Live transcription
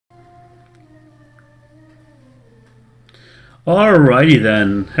Alrighty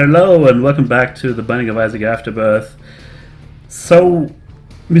then. Hello and welcome back to the Binding of Isaac Afterbirth. So,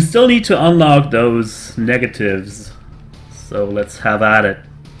 we still need to unlock those negatives. So let's have at it.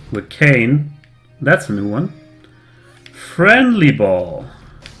 With Cain. That's a new one. Friendly Ball.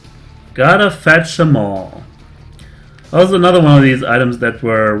 Gotta fetch them all. Also another one of these items that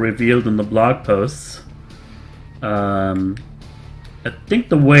were revealed in the blog posts. I think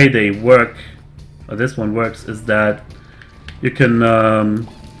the way they work, or this one works, is that you can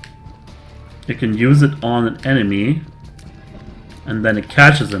use it on an enemy, and then it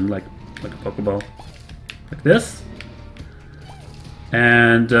catches him like a Pokeball, like this.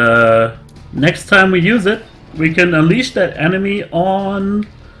 And next time we use it, we can unleash that enemy on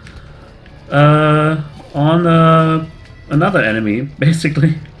another enemy,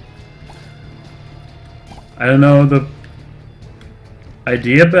 basically. I don't know the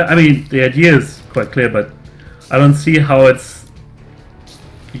idea, but I mean the idea is quite clear, but I don't see how it's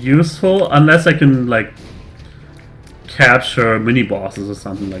useful unless I can like capture mini bosses or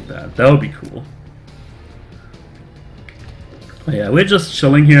something like that. That would be cool. But yeah, we're just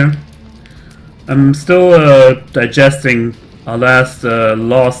chilling here. I'm still digesting our last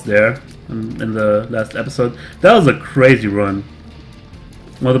loss there in the last episode. That was a crazy run.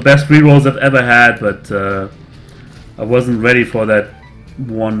 One of the best rerolls I've ever had, but I wasn't ready for that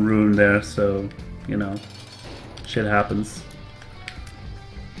one rune there, so you know. Shit happens.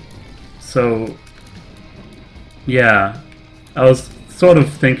 So yeah, I was sort of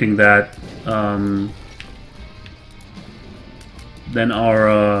thinking that then our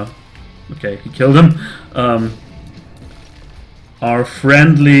okay, he killed him. Our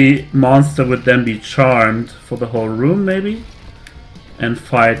friendly monster would then be charmed for the whole room, maybe, and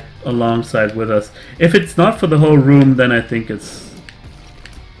fight alongside with us. If it's not for the whole room, then I think it's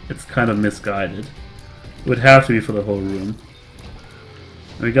kind of misguided. It would have to be for the whole room.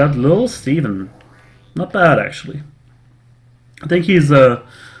 We got Little Steven. Not bad, actually. I think he's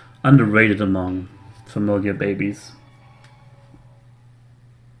underrated among familiar babies.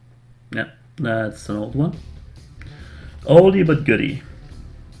 Yeah, that's an old one. Oldie but goodie.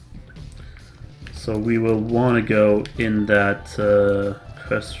 So we will want to go in that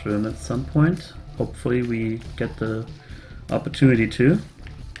quest room at some point. Hopefully we get the opportunity to.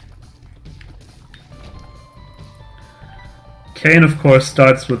 Cain, of course,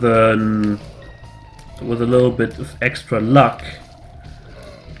 starts with a little bit of extra luck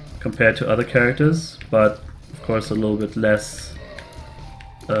compared to other characters, but of course a little bit less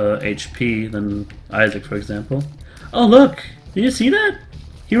HP than Isaac, for example. Oh look! Did you see that?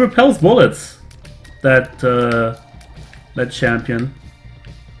 He repels bullets. That champion.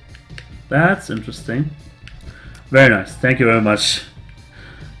 That's interesting. Very nice. Thank you very much.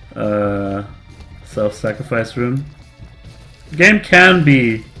 Self-sacrifice room. The game can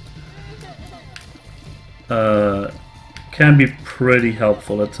be pretty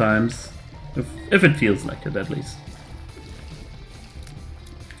helpful at times, if it feels like it, at least.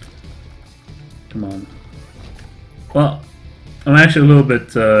 Come on. Well, I'm actually a little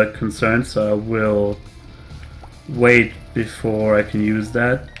bit concerned, so I will wait before I can use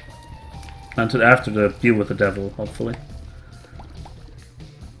that until after the deal with the devil, hopefully.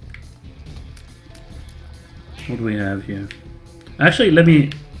 What do we have here? Actually, let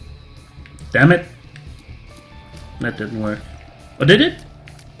me... Damn it. That didn't work. Oh, did it?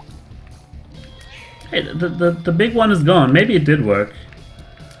 Hey, the big one is gone. Maybe it did work.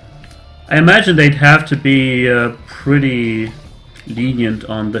 I imagine they'd have to be pretty lenient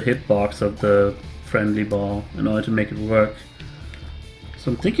on the hitbox of the friendly ball in order to make it work.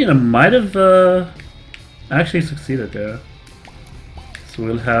 So I'm thinking I might have actually succeeded there. So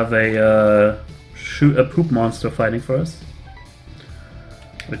we'll have a poop monster fighting for us.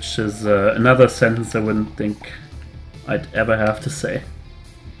 Which is another sentence I wouldn't think I'd ever have to say.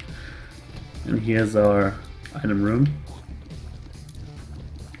 And here's our item room.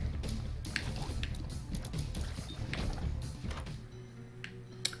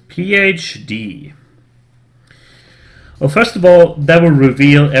 PhD. Well, first of all, that will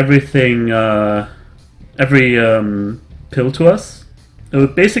reveal everything, every pill to us. It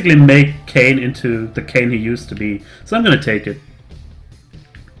would basically make Cain into the Cain he used to be. So I'm going to take it.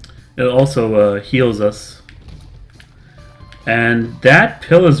 It also heals us. And that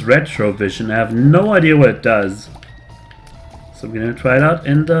pill is retrovision. I have no idea what it does. So I'm going to try it out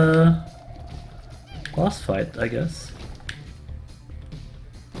in the boss fight, I guess.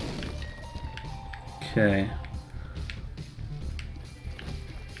 Okay.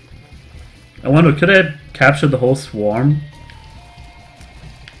 I wonder, could I capture the whole swarm?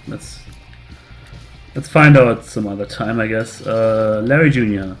 Let's Let's find out some other time, I guess. Larry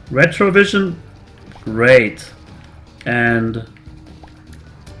Jr. Retrovision, great. And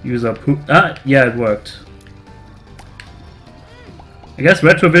use our poop. Ah, yeah, it worked. I guess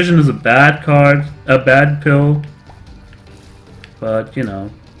Retrovision is a bad card, a bad pill. But, you know.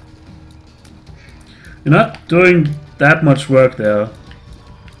 You're not doing that much work there.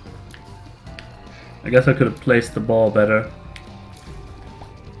 I guess I could have placed the ball better.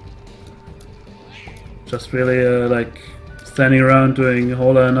 Just really, like, standing around doing a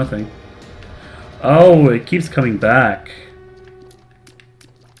whole lot of nothing. Oh, it keeps coming back.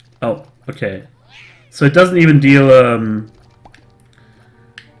 Oh, okay. So it doesn't even deal,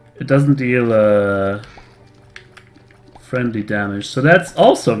 it doesn't deal, friendly damage. So that's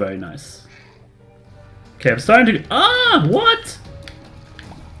also very nice. Okay, I'm starting to... Ah, what?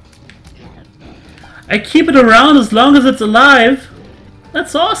 I keep it around as long as it's alive.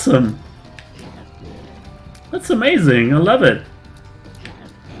 That's awesome. That's amazing. I love it.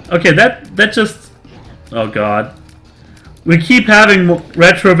 Okay, that just... Oh god. We keep having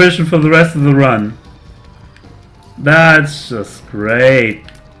retrovision for the rest of the run. That's just great.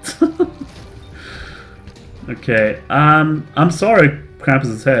 Okay, I'm sorry,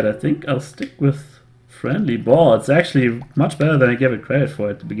 Krampus's head. I think I'll stick with friendly ball. It's actually much better than I gave it credit for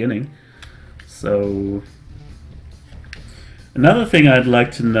at the beginning. So, another thing I'd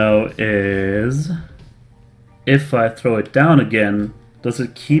like to know is, if I throw it down again, does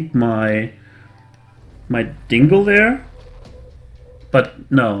it keep my dingle there?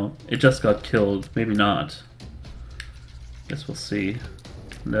 But no, it just got killed. Maybe not. Guess we'll see.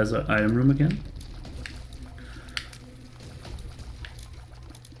 There's our item room again.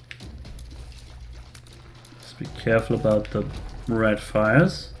 Just be careful about the red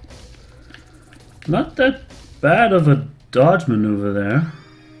fires. Not that bad of a dodge maneuver there.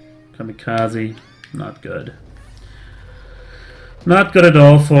 Kamikaze, not good. Not good at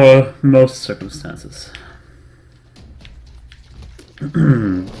all for most circumstances.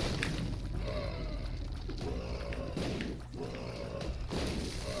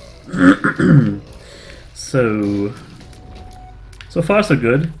 So far so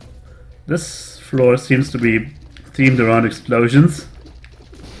good. This floor seems to be themed around explosions.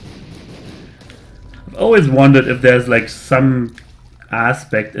 I've always wondered if there's like some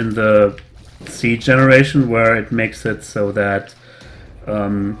aspect in the seed generation where it makes it so that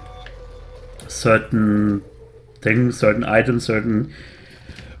certain things, certain items, certain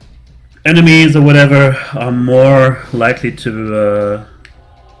enemies or whatever are more likely to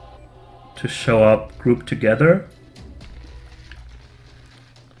show up grouped together.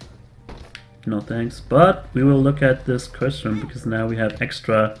 No thanks, but we will look at this curse room because now we have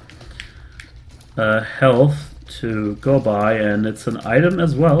extra health to go by, and it's an item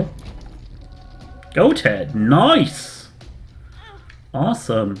as well. Goat head, nice!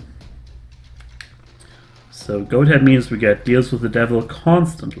 Awesome. So goat head means we get deals with the devil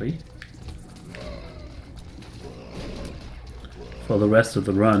constantly for the rest of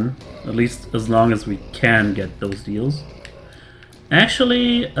the run, at least as long as we can get those deals.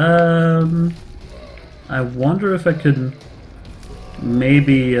 Actually, I wonder if I could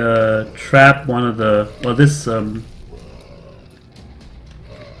maybe trap one of the... Well, this...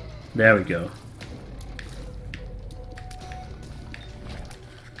 There we go.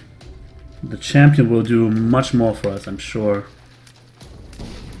 The champion will do much more for us, I'm sure.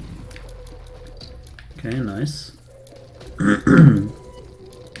 Okay, nice.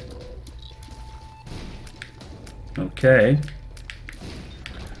 Okay.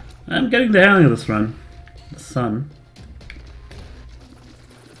 I'm getting the hang of this run. The sun.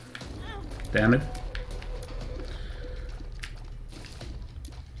 Damn it.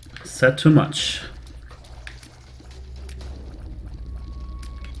 Said too much.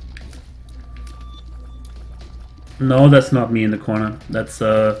 No, that's not me in the corner. That's,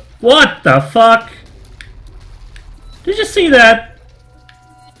 What the fuck? Did you see that?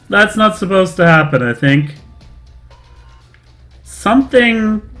 That's not supposed to happen, I think.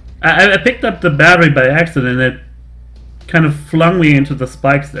 Something... I picked up the battery by accident and it kind of flung me into the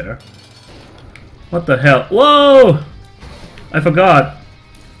spikes there. What the hell? Whoa! I forgot.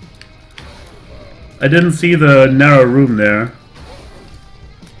 I didn't see the narrow room there.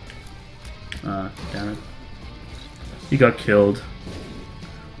 Ah, damn it. He got killed.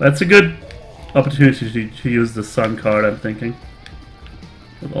 That's a good opportunity to use the sun card, I'm thinking.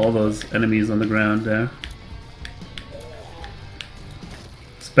 With all those enemies on the ground there.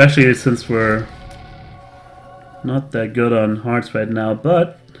 Especially since we're not that good on hearts right now,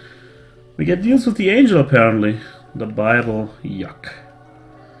 but we get deals with the angel apparently. The Bible, yuck.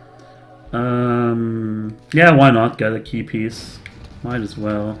 Yeah, why not get a key piece? Might as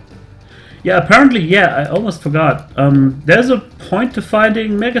well. Yeah, apparently, yeah, I almost forgot. There's a point to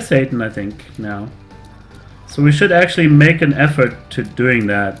finding Mega Satan, I think, now. So we should actually make an effort to doing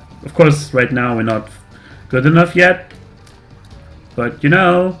that. Of course, right now we're not good enough yet. But, you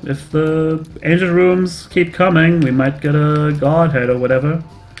know, if the angel rooms keep coming, we might get a godhead or whatever.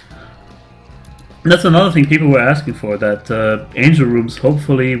 And that's another thing people were asking for, that angel rooms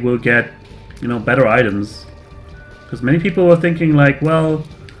hopefully will get, you know, better items. Because many people were thinking like, well,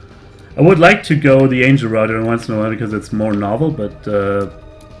 I would like to go the angel route every once in a while because it's more novel, but the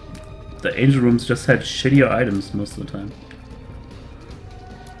angel rooms just had shittier items most of the time.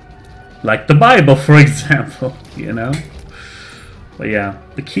 Like the Bible, for example, you know? But yeah,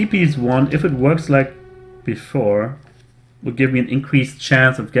 the key piece one, if it works like before, will give me an increased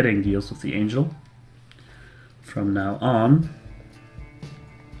chance of getting deals with the angel from now on.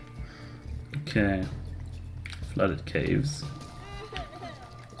 Okay. Flooded caves.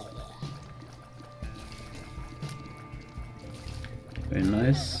 Very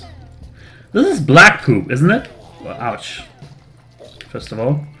nice. This is black poop, isn't it? Well, ouch. First of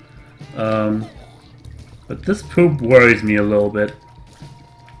all. But this poop worries me a little bit.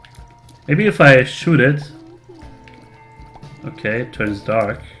 Maybe if I shoot it... Okay, it turns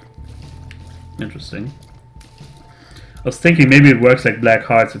dark. Interesting. I was thinking maybe it works like black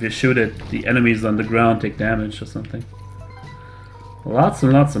hearts. If you shoot it, the enemies on the ground take damage or something. Lots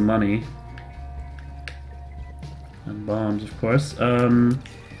and lots of money. And bombs, of course. Do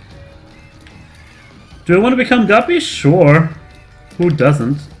I want to become Guppy? Sure. Who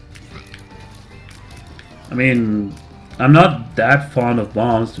doesn't? I mean, I'm not that fond of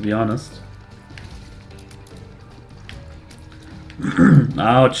bombs, to be honest.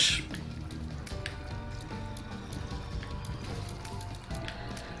 Ouch.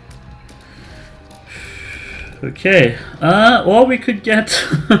 Okay. Or we could get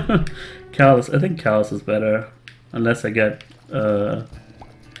Callus. I think Callus is better. Unless I get... Man,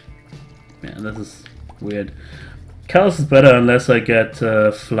 this is weird. Callus is better unless I get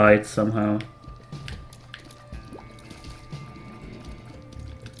flight somehow.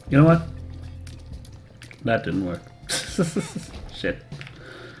 You know what? That didn't work. Shit.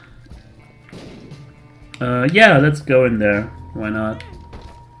 Yeah, let's go in there. Why not?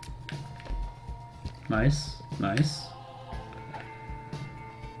 Nice, nice.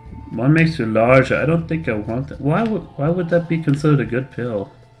 One makes you larger. I don't think I want that. Why would that be considered a good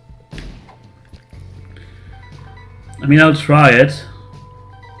pill? I mean, I'll try it.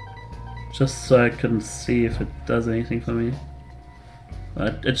 Just so I can see if it does anything for me.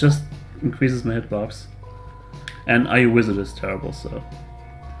 But it just increases my hitbox. And IU Wizard is terrible, so...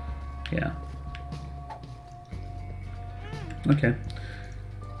 yeah. Okay.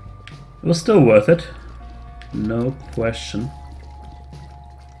 It was still worth it. No question.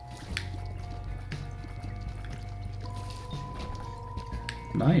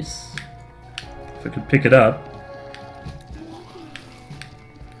 Nice. If I could pick it up.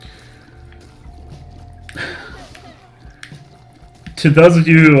 To those of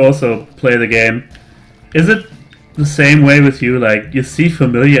you who also play the game, is it the same way with you? Like, you see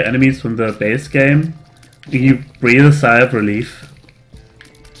familiar enemies from the base game, and you breathe a sigh of relief?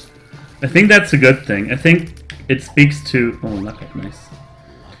 I think that's a good thing. I think it speaks to... oh, not that nice.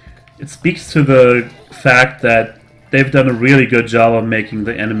 It speaks to the fact that they've done a really good job of making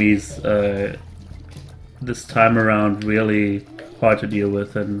the enemies this time around really hard to deal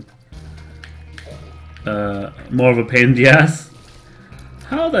with and more of a pain in the ass.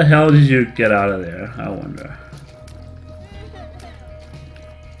 How the hell did you get out of there? I wonder.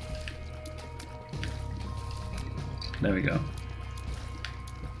 There we go.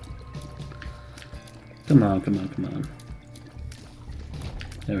 Come on, come on, come on.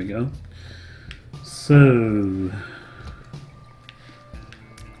 There we go. So...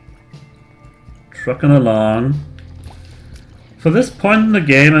 trucking along. For this point in the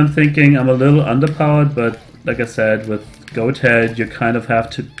game, I'm thinking I'm a little underpowered, but like I said, with Goathead, you kind of have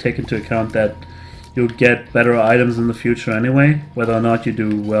to take into account that you'll get better items in the future anyway, whether or not you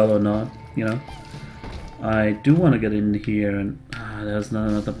do well or not, you know. I do want to get in here, and there's not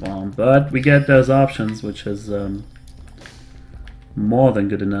another bomb, but we get those options, which is more than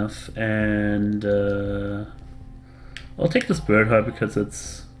good enough. And I'll take this bird heart because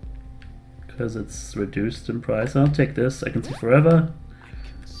it's reduced in price. I'll take this. I can see forever,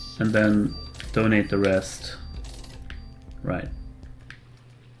 and then donate the rest. Right.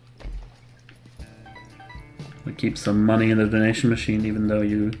 We keep some money in the donation machine, even though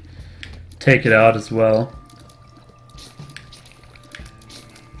you take it out as well.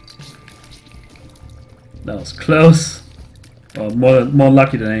 That was close. Well, more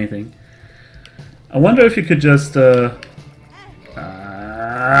lucky than anything. I wonder if you could just I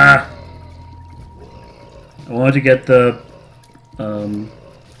wanted to get the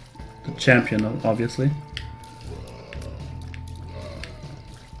champion, obviously.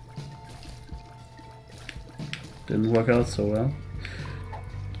 Didn't work out so well.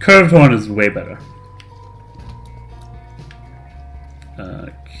 Curved horn is way better.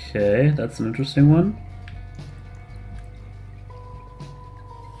 Okay, that's an interesting one.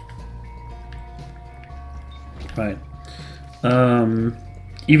 Right.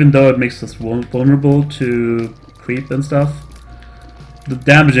 Even though it makes us vulnerable to creep and stuff, the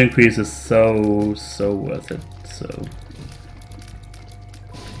damage increase is so worth it. So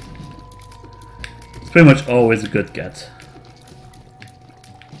it's pretty much always a good get.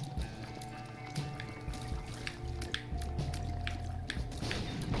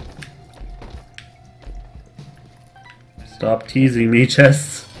 Stop teasing me,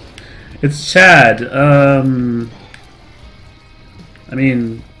 chests. It's Chad. I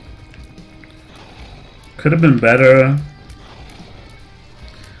mean, could have been better.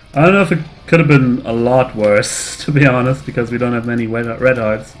 I don't know if it could have been a lot worse, to be honest, because we don't have many red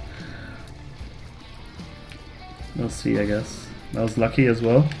hearts. We'll see, I guess. That was lucky as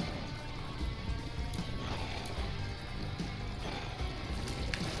well.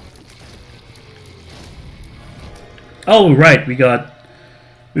 Oh, right, we got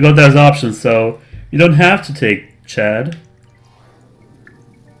those options, so you don't have to take Chad.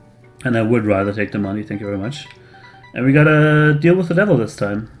 And I would rather take the money, thank you very much. And we gotta deal with the devil this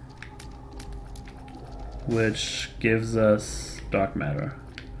time. Which gives us dark matter.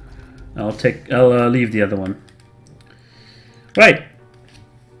 I'll leave the other one. Right.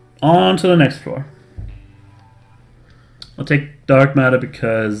 On to the next floor. I'll take dark matter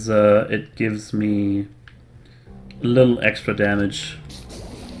because it gives me a little extra damage.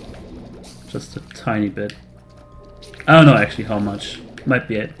 Just a tiny bit. I don't know actually how much. Might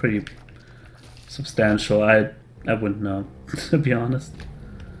be pretty substantial. I wouldn't know, to be honest.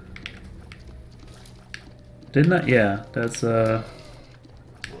 Didn't I? Yeah, that's my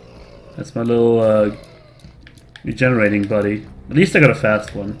little regenerating buddy. At least I got a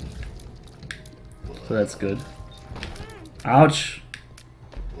fast one, so that's good. Ouch!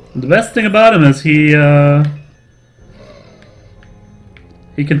 And the best thing about him is he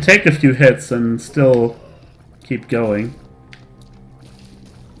can take a few hits and still keep going.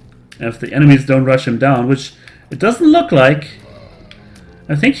 And if the enemies don't rush him down, which it doesn't look like,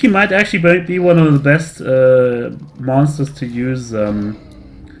 I think he might actually be one of the best monsters to use the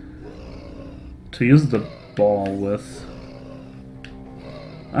ball with.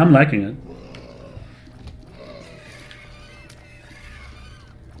 I'm liking it.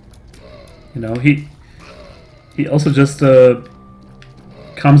 You know, he also just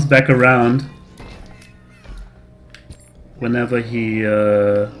comes back around whenever he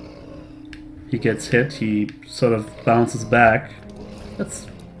gets hit. He sort of bounces back. That's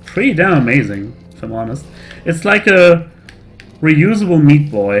pretty damn amazing, if I'm honest. It's like a reusable Meat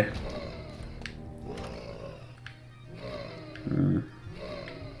Boy. I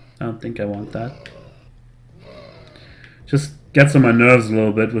don't think I want that. Just gets on my nerves a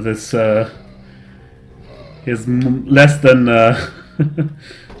little bit with his less than oh,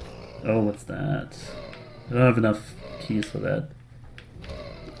 what's that? I don't have enough keys for that.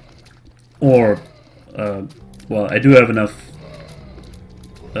 Or well, I do have enough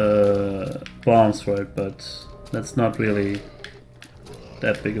bombs for it, but that's not really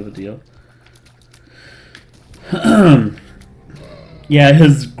that big of a deal. Yeah,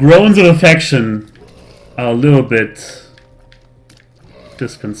 his groans of affection are a little bit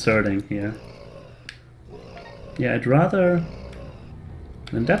disconcerting here. Yeah, I'd rather...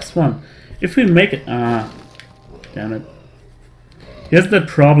 And that's one. If we make it... damn it. Here's the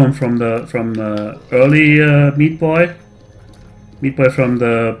problem from the early Meat Boy. Meat Boy from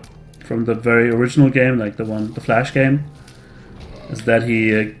the very original game, like the Flash game, is that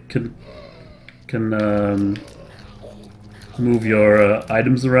he can move your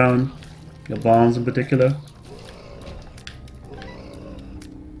items around, your bombs in particular.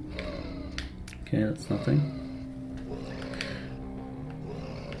 Okay, that's nothing.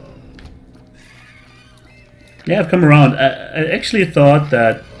 Yeah, I've come around. I actually thought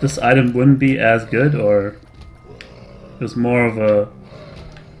that this item wouldn't be as good, or it was more of a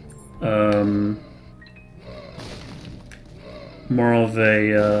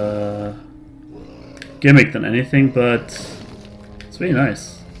gimmick than anything, but it's really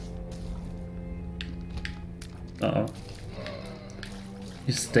nice. Uh-oh.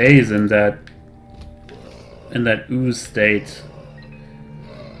 He stays in that in that ooze state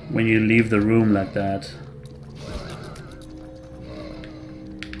when you leave the room like that.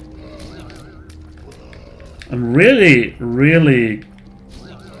 I'm really, really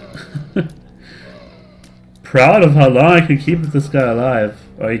proud of how long I can keep this guy alive.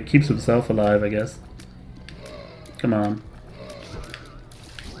 Or he keeps himself alive, I guess. Come on.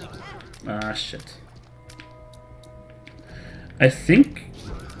 Ah, shit. I think...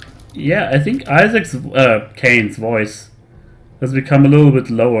 Yeah, I think Kane's voice has become a little bit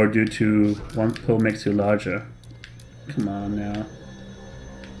lower due to one pill makes you larger. Come on now.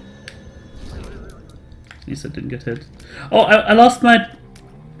 At least I didn't get hit. Oh, I lost my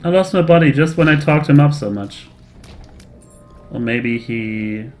buddy just when I talked him up so much. Or maybe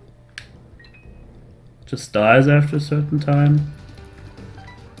he just dies after a certain time.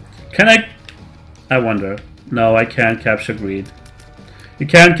 Can I wonder. No, I can't capture greed. You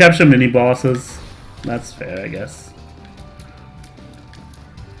can't capture mini bosses. That's fair, I guess.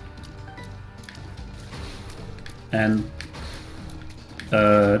 And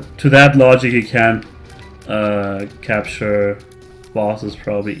to that logic, you can't capture bosses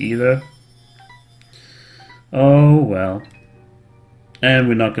probably either. Oh well. And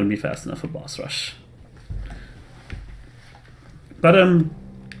we're not going to be fast enough for boss rush. But I'm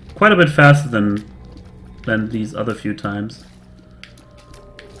quite a bit faster than these other few times.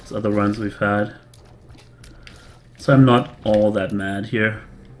 These other runs we've had. So I'm not all that mad here.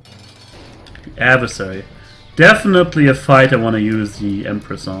 The adversary. Definitely a fight I want to use the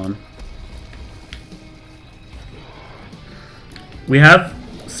Empress on. We have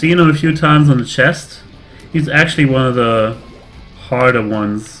seen him a few times on the chest. He's actually one of the harder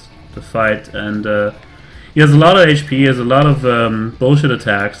ones to fight, and he has a lot of HP, he has a lot of bullshit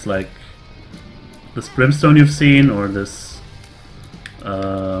attacks like this Brimstone you've seen, or this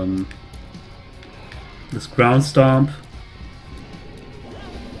this Ground Stomp.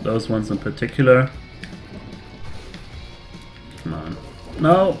 Those ones in particular. Come on.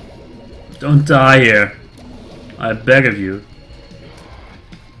 No! Don't die here. I beg of you.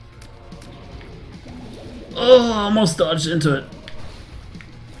 Oh, almost dodged into it.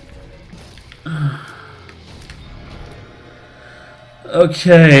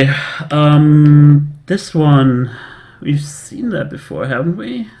 Okay, this one, we've seen that before, haven't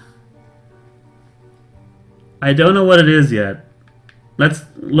we? I don't know what it is yet. Let's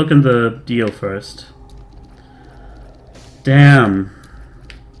look in the deal first. Damn.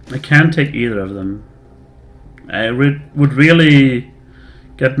 I can't take either of them. I would really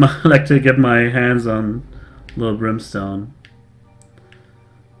like to get my hands on little Brimstone.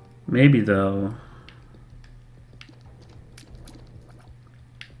 Maybe though.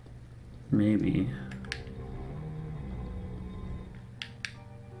 Maybe.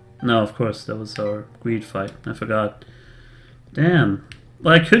 No, of course, that was our greed fight. I forgot. Damn.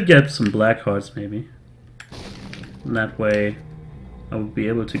 Well, I could get some black hearts, maybe. And that way, I would be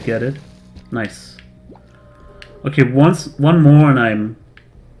able to get it. Nice. Okay, one more, and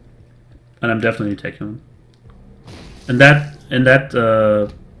I'm definitely taking them. And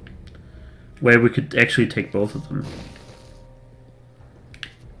that way, we could actually take both of them.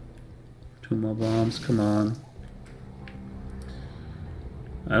 2 more bombs, come on.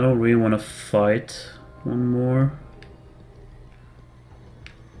 I don't really want to fight one more.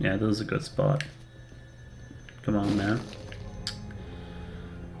 Yeah, this is a good spot. Come on, man.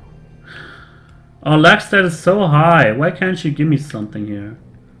 Oh, lag stat is so high. Why can't you give me something here?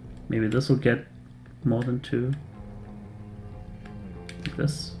 Maybe this will get more than 2. Like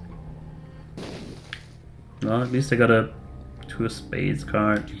this. Well, at least I got a 2 of spades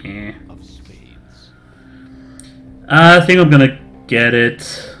card. Eh. I think I'm gonna get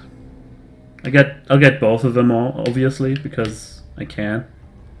it. I'll get both of them all, obviously, because I can.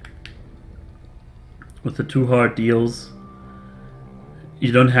 With the 2 heart deals,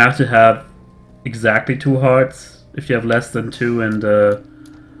 you don't have to have exactly 2 hearts. If you have less than 2 and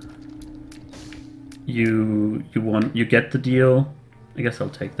you get the deal, I guess I'll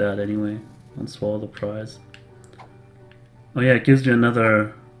take that anyway. I'll swallow the prize. Oh yeah, it gives you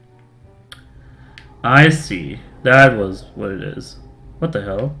another. I see. That was what it is. What the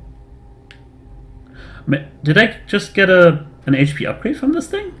hell? Did I just get an HP upgrade from this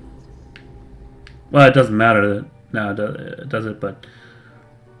thing? Well, it doesn't matter. No, it does it, but...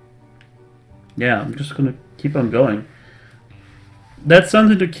 Yeah, I'm just gonna keep on going. That's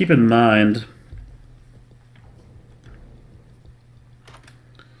something to keep in mind.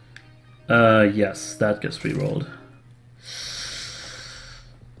 Yes, that gets re-rolled.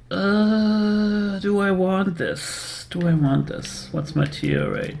 Do I want this? Do I want this? What's my tier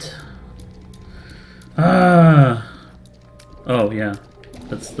rate? Ah. Oh, yeah.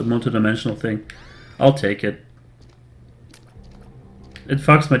 That's the multidimensional thing. I'll take it. It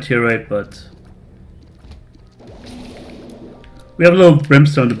fucks my tear rate, but... we have a little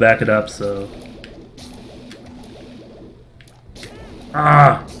brimstone to back it up, so...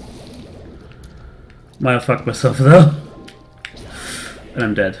 Ah! Might have fucked myself, though. And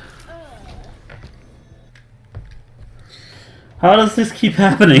I'm dead. How does this keep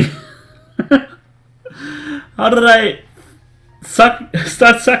happening? How did I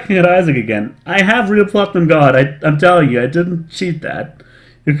start sucking at Isaac again? I have real Platinum God. I'm telling you, I didn't cheat that.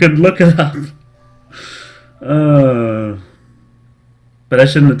 You can look it up. But I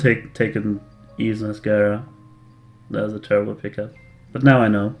shouldn't have taken Eve's Mascara. That was a terrible pickup. But now I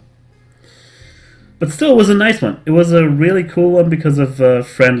know. But still, it was a nice one. It was a really cool one because of a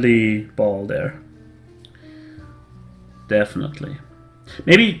friendly ball there. Definitely.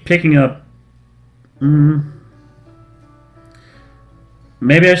 Maybe picking up...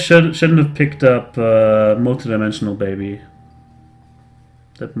 maybe I shouldn't have picked up Multidimensional Baby.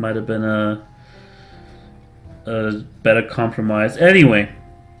 That might have been a better compromise. Anyway,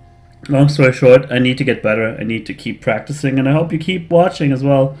 long story short, I need to get better. I need to keep practicing, and I hope you keep watching as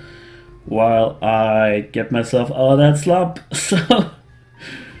well while I get myself out of that slump. So,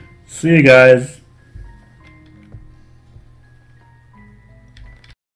 see you guys.